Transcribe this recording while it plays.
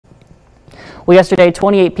Well, yesterday,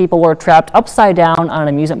 28 people were trapped upside down on an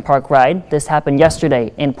amusement park ride. This happened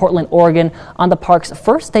yesterday in Portland, Oregon, on the park's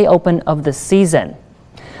first day open of the season.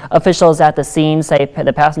 Officials at the scene say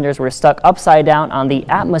the passengers were stuck upside down on the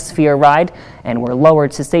Atmosphere ride and were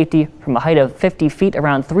lowered to safety from a height of 50 feet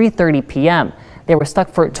around 3:30 p.m. They were stuck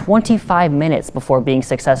for 25 minutes before being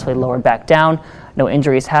successfully lowered back down. No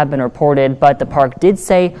injuries have been reported, but the park did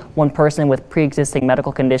say one person with pre-existing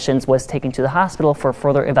medical conditions was taken to the hospital for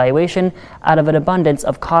further evaluation out of an abundance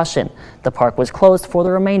of caution. The park was closed for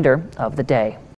the remainder of the day.